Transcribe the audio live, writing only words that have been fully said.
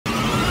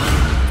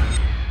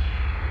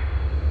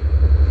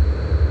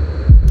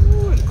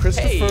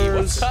Christopher's hey,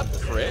 what's up,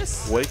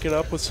 Chris? waking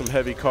up with some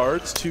heavy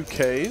cards,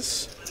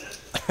 2Ks.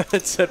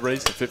 It said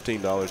raised to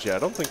 $15. Yeah, I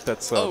don't think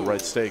that's the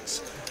right stakes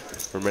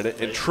for a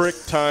minute. And Trick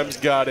Time's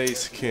got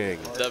ace king.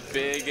 The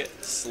big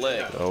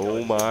slick.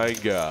 Oh my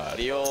god.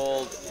 The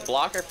old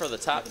blocker for the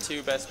top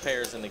 2 best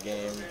pairs in the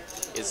game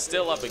is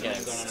still up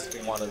against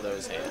one of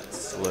those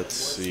hands. Let's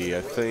see.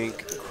 I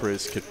think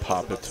Chris could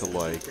pop it to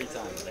like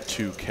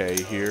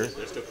 2K here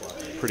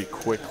pretty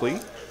quickly.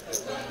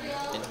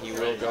 And he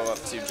will go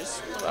up to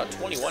just about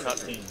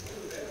 2,100.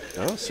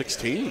 Oh,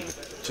 16.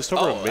 Just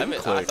over a min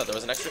click. I thought there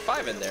was an extra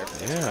 5 in there.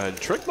 Yeah, and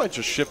Trick might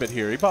just ship it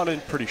here. He bought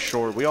in pretty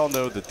short. We all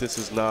know that this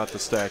is not the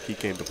stack he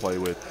came to play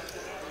with.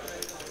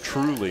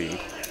 Truly.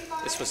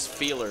 This was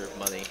feeler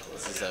money.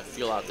 This is a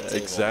feel out the table.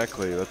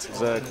 Exactly. That's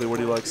exactly what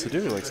he likes to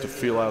do. He likes to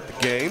feel out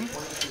the game.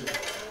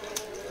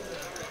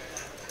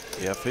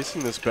 Yeah,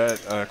 facing this bet,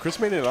 Chris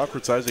made an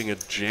awkward sizing. A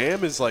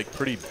jam is like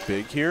pretty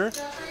big here.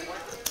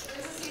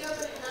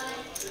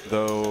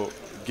 Though,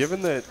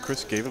 given that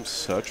Chris gave him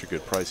such a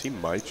good price, he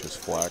might just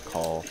flat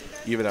call,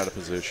 even out of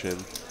position.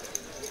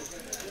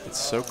 It's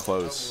so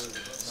close.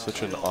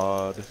 Such an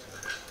odd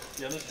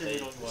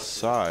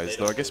size,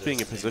 though. I guess being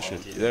in position.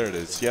 There it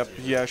is. Yep.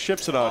 Yeah,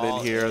 ships it on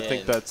in here. I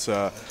think that's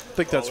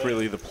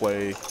really the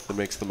play that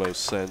makes the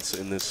most sense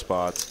in this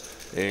spot.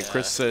 And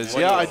Chris says,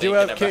 "Yeah, I do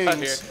have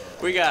kings.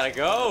 We gotta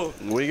go.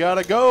 We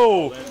gotta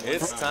go.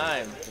 It's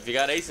time. If you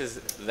got aces,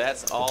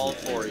 that's all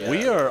for you.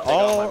 We are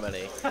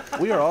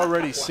we are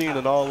already seeing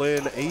an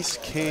all-in ace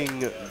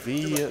king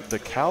v the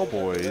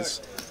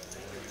Cowboys.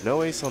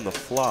 No ace on the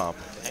flop.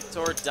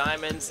 Hector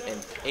diamonds and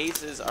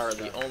aces are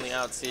the only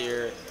outs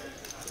here.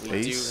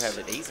 We do have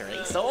an ace or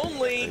ace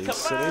only.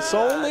 Come on. Ace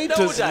only no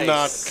does dice.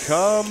 not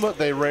come.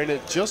 They ran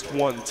it just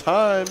one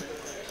time.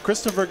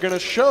 Christopher gonna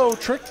show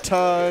Trick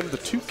Time, the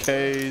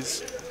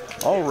 2Ks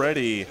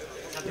already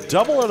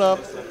doubling up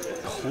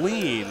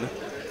clean,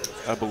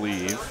 I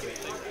believe.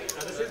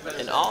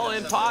 An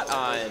all-in pot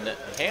on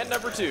hand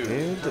number 2.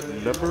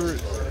 And number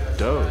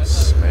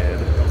dos, man.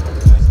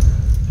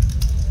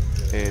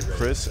 And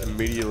Chris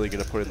immediately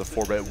gonna put in the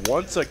 4-bet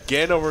once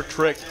again over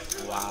Trick.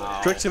 Wow.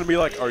 Trick's gonna be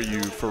like, "Are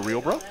you for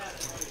real, bro?"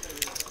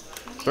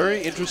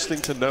 Very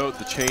interesting to note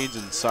the change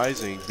in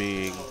sizing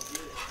being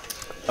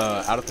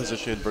out of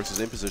position versus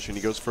in position. He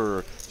goes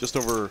for just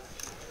under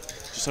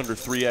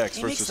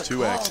 3x versus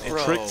 2x. Call,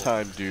 and Trick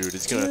Time, dude,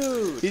 is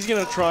he's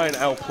gonna try and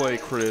outplay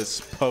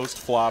Chris post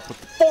flop with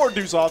the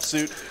 4-deuce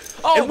offsuit.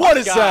 Oh, and what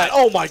is that?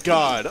 Oh my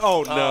god!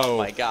 Oh no! Oh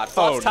my god!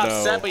 Flop's top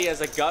set, but he has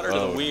a gutter to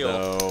the wheel.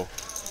 No.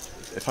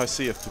 If I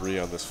see a 3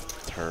 on this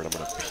turn, I'm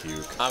gonna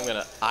puke.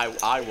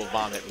 I will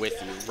vomit with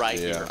you right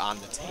here on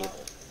the table.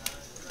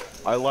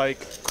 I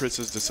like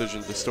Chris's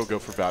decision to still go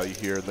for value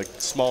here. The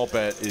small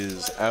bet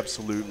is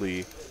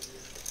absolutely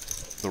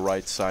the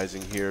right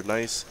sizing here.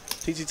 Nice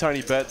teensy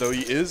tiny bet, though.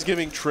 He is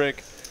giving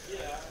Trick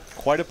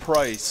quite a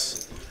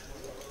price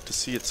to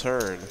see a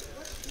turn.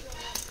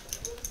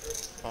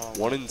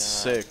 1 in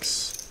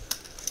 6.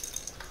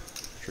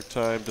 Trick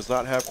Time does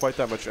not have quite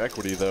that much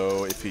equity,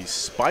 though. If he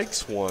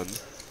spikes one,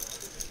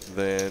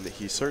 then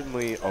he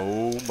certainly,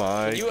 oh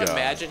my god. Can you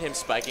imagine him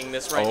spiking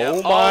this right now?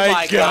 Oh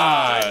my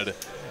god.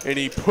 And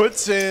he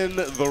puts in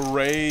the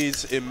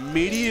raise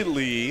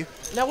immediately.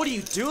 Now what do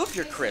you do if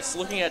you're Chris?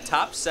 Looking at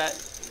top set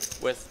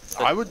with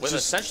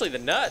essentially the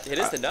nut. It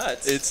is the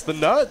nuts. It's the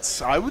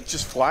nuts. I would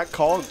just flat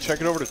call and check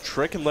it over to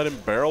Trick and let him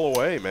barrel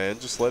away, man.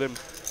 Just let him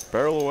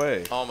barrel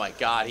away. Oh my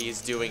god, he's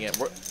doing it.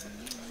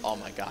 Oh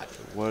my god.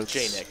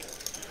 J-Nick.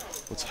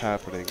 What's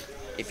happening?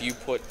 If you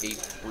put a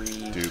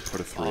 3, dude,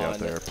 put a 3 out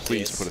there.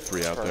 Please put a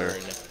 3 out there.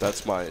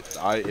 That's my.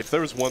 If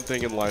there was one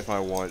thing in life I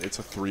want, it's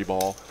a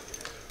 3-ball.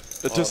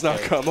 It does not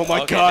come. Oh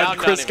my god,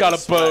 Chris got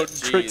a boat.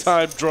 Trick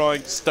Time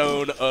drawing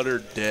stone utter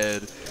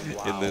dead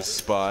in this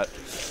spot.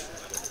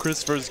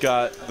 Christopher's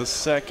got the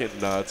second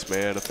nuts,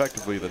 man.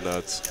 Effectively the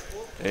nuts.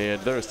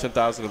 And there's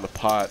 10,000 in the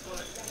pot.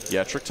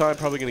 Yeah, Trick Time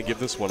probably going to give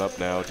this one up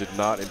now. Did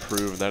not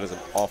improve, and that is an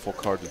awful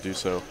card to do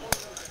so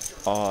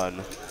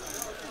on.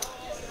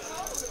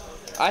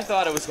 I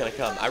thought it was going to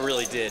come. I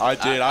really did. I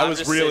did. I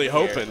was really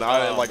hoping.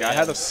 I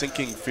had a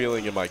sinking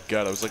feeling in my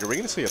gut. I was like, are we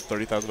going to see a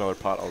 $30,000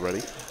 pot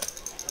already?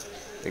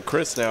 And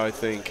Chris now, I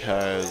think,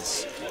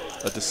 has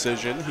a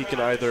decision. He can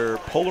either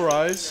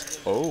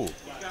polarize.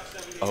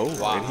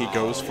 Wow. And he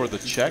goes for the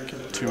check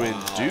to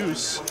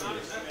induce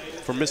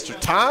for Mr.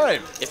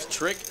 Time. If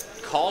Trick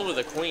called with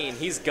a queen,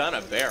 he's going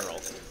to barrel.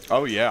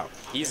 Oh, yeah.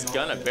 He's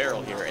going to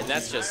barrel here, and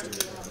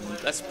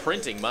that's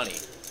printing money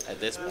at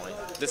this point.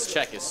 This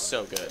check is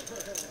so good.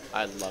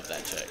 I love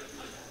that check.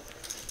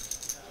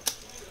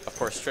 Of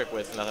course, Trick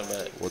with nothing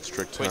but what's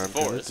Trick Time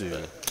going to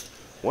do?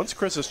 Once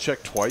Chris has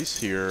checked twice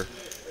here,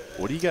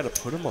 what do you got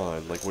to put him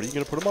on? Like, what are you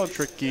going to put him on,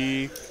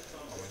 Tricky?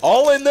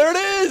 All in, there it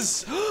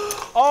is!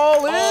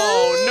 All in!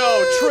 Oh,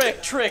 no, Trick,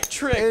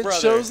 it brother.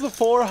 It shows the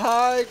 4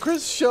 high.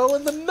 Chris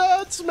showing the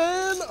nuts,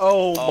 man.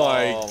 Oh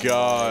my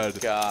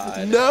god.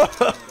 No!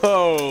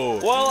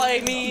 Well, I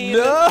mean...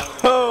 No!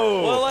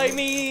 Well, I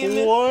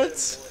mean...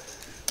 What?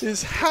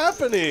 is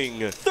happening?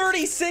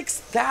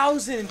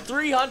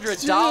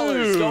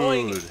 $36,300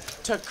 going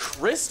to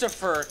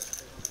Christopher.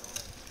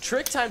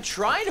 Trick time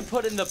trying to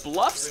put in the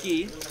bluff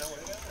ski.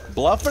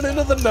 Bluffing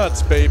into the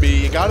nuts, baby.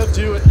 You got to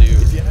do it, dude.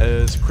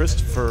 As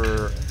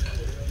Christopher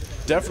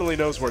definitely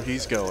knows where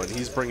he's going.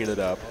 He's bringing it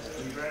up.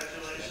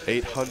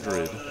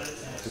 800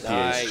 with the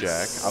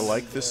ace-jack. I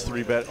like this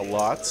 3-bet a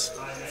lot.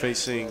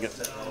 Facing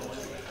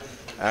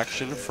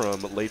action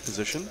from late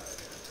position.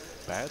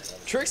 Bad.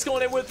 Trick's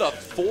going in with a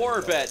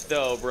 4-bet,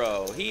 though,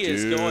 bro. He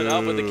is going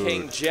up with the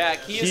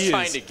king-jack. He is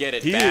trying to get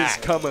it back. He is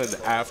coming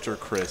after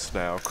Chris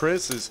now.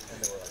 Chris has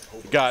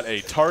got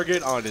a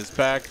target on his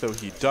back, though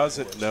he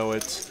doesn't know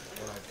it.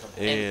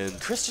 And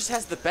Chris just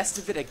has the best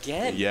of it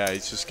again. Yeah,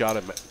 he's just got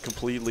him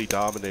completely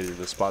dominating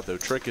the spot, though.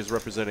 Trick is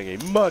representing a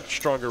much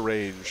stronger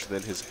range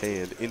than his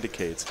hand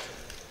indicates.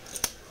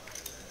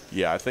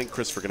 Yeah, I think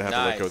Christopher going to have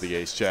to let go of the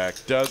ace-jack.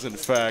 Does, in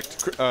fact.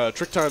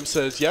 Trick Time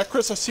says, yeah,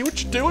 Chris, I see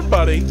what you're doing,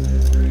 buddy.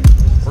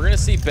 We're going to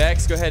see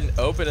Becks go ahead and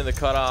open in the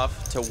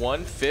cutoff to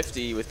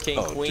 150 with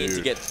king-queen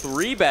to get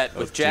 3-bet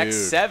with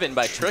jack-7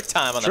 by Trick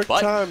Time on the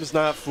button. Trick Time's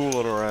not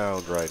fooling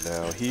around right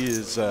now. He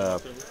is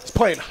he's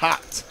playing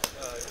hot.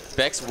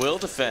 Becks will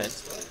defend.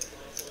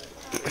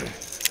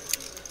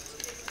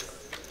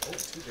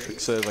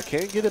 Trick says, I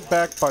can't get it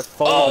back by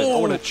folding.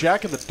 Oh, and a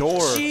jack in the door.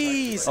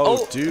 Jeez.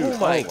 Oh, dude. Oh,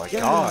 my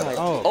God.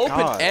 Oh,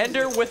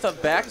 Open-ender with a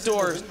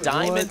backdoor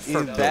diamond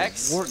for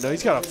Becks. No,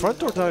 he's got a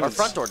front-door diamond. Or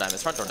front-door diamond.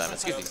 Front-door diamond.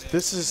 Excuse me.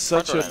 This is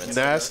such a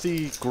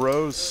nasty,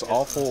 gross,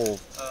 awful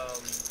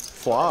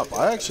flop.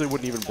 I actually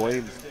wouldn't even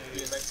blame.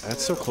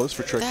 That's so close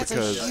for Trick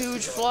because a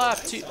huge flop.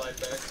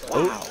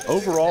 Wow.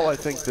 Overall, I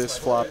think this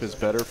flop is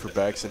better for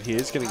Becks, and he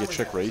is going to get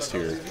check raised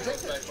here.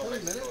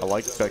 I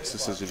like Beck's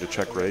decision to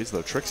check raise,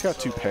 though. Trick's got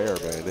 2 pair,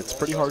 man. It's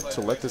pretty hard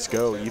to let this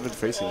go, even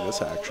facing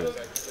this action.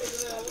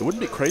 It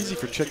wouldn't be crazy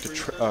for Chick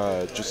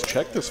to just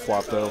check this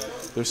flop, though.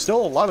 There's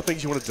still a lot of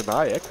things you want to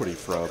deny equity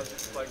from.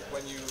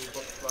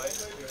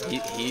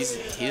 He's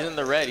in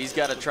the red. He's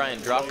got to try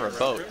and drop for a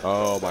boat.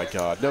 Oh my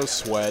God, no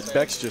sweat.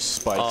 Beck's just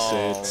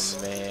spikes it.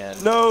 Oh man,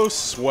 no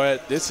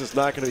sweat. This is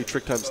not going to be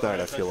Trick Times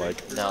 9. I feel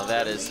like. No,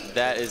 that is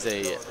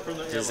a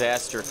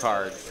disaster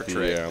card for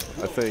Trick. Yeah,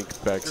 I think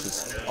Beck's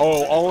is.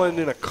 Oh, all in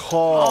a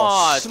call.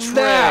 Oh,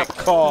 snap Trick.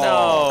 call.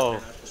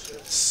 No.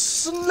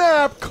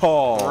 Snap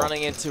call.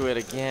 Running into it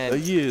again.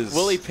 He is.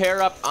 Will he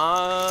pair up?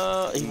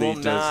 He will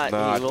not. He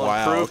will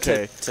improve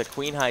to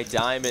queen high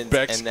diamonds,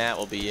 and that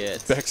will be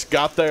it. Beck's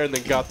got there and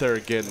then got there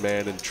again,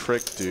 man. And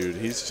Trick, dude,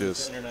 he's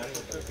just,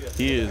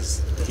 he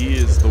is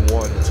the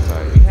one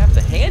tonight. We have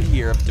the hand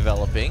here of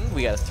developing.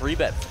 We got a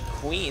 3-bet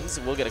queens.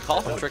 We'll get a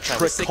call from Trick.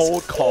 Trick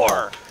cold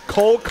call.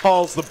 Cold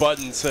calls the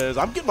button, says,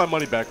 I'm getting my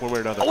money back one way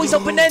or another. Oh, he's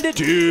open-ended.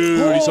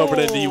 Dude, he's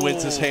open-ended. He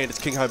wins his hand. It's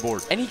king high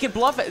board. And he can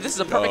bluff it. This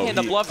is a perfect hand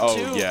to bluff, too.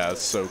 Oh, yeah,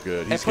 it's so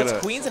good. He's puts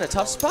queens in a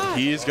tough spot.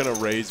 He's going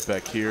to raise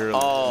Beck here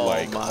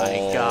like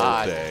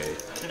all day.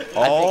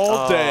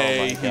 All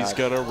day, he's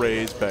going to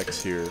raise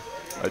Beck's here,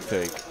 I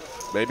think.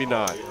 Maybe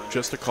not.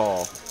 Just a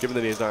call, given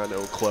that he has not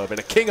no club. And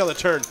a king on the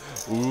turn.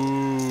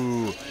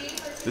 Ooh.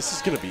 This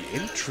is going to be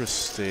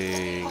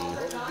interesting.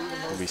 It's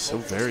going to be so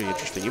very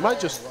interesting. You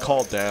might just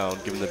call down,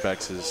 given that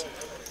Becks is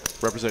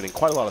representing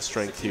quite a lot of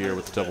strength here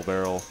with the double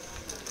barrel.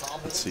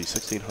 Let's see,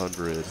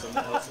 1,600.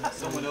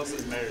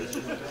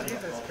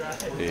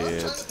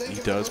 And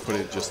he does put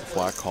in just the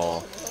flat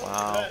call.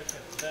 Wow.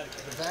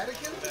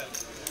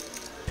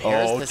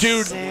 Oh,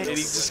 dude, and he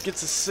just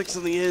gets a 6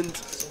 in the end.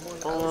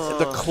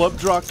 The club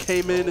draw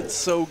came in. It's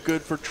so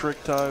good for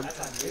Trick Time.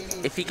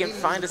 If he can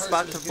find a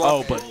spot to bluff.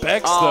 Oh, but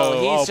Becks,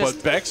 though.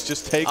 But Becks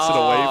just takes it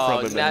away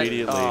from him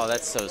immediately. Oh,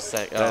 that's so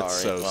sick. That's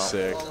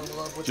sick.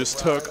 Just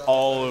took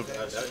all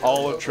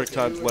of Trick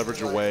Time's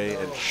leverage away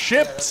and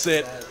ships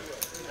it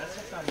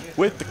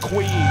with the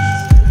queens.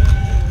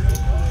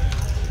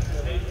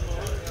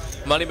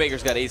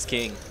 Moneymaker's got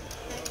ace-king.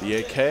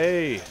 The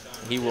AK.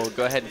 He will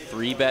go ahead and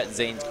 3-bet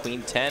Zane's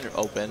queen 10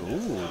 open.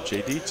 Ooh,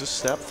 JD just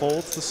snap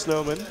folds the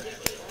snowman.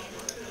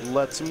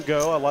 Lets him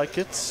go. I like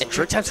it. And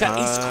Trick Time's got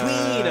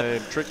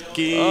ace-queen.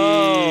 Tricky.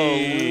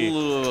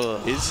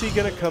 Oh. Is he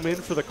going to come in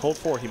for the cold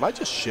 4? He might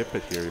just ship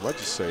it here. He might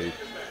just say,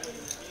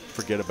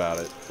 forget about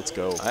it. Let's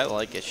go. I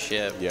like a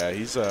ship. Yeah,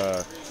 he's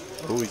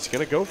he's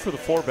going to go for the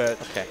 4-bet.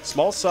 Okay.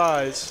 Small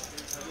size.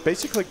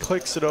 Basically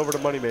clicks it over to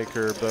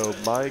Moneymaker, though,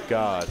 my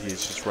God,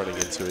 he's just running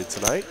into it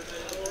tonight.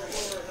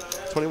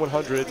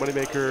 2,100,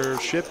 Moneymaker,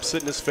 ship,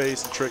 sit in his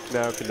face, and Trick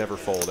now can never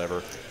fold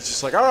ever. It's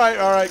just like, all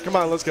right, come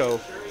on, let's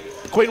go.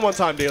 Queen 1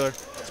 time, dealer.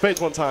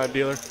 Spades 1 time,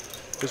 dealer.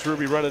 This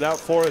Ruby running out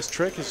for us.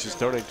 Trick is just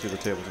donating to the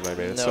table tonight,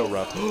 man. It's so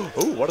rough.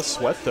 Oh, what a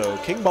sweat, though.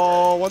 King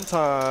ball 1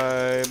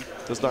 time.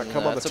 Does not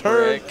come on the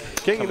turn.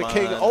 King and a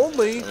king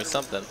only. Give me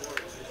something.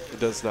 It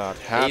does not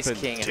happen.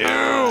 Ace-king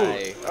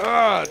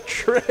dude.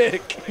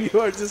 Trick.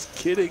 You are just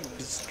getting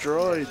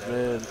destroyed,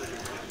 man.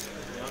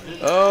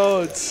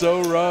 Oh, it's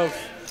so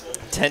rough.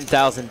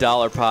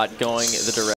 $10,000 pot going the direction.